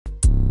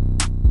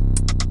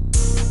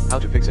How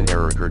to fix an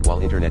error occurred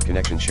while internet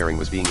connection sharing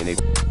was being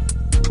enabled.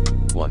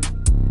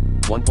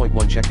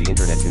 1.1 Check the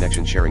internet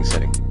connection sharing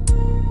setting.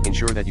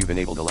 Ensure that you've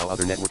enabled allow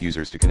other network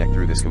users to connect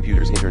through this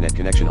computer's internet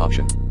connection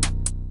option.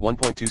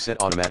 1.2 Set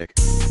automatic.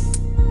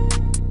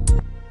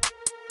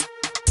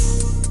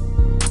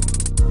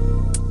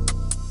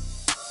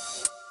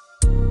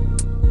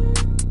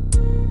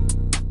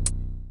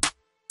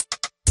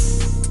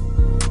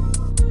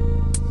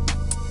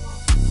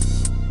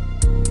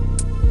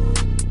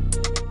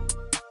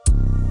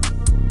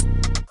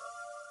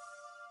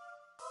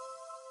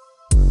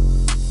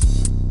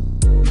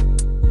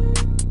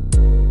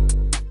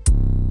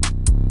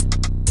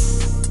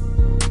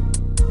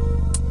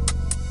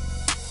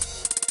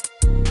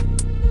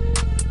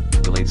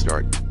 Delayed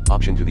start,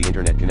 option to the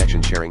internet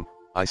connection sharing,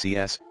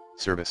 ICS,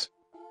 service.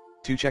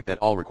 2 Check that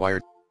all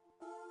required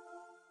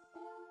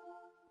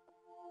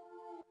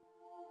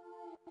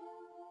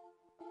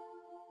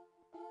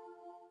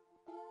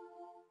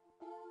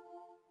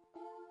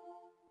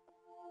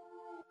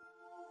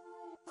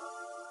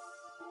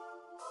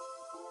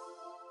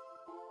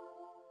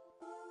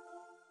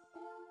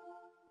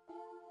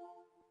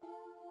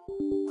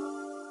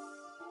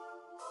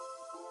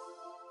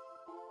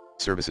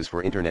services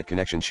for internet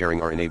connection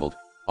sharing are enabled,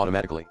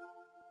 automatically.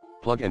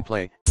 Plug and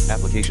play,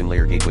 application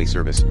layer gateway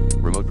service,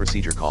 remote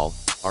procedure call,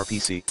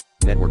 RPC,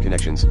 network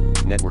connections,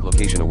 network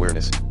location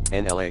awareness,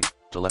 NLA,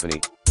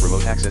 telephony,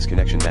 remote access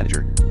connection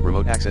manager,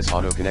 remote access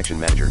auto connection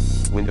manager,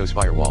 Windows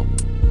firewall.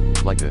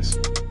 Like this.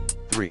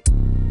 3.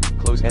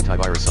 Close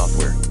antivirus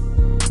software.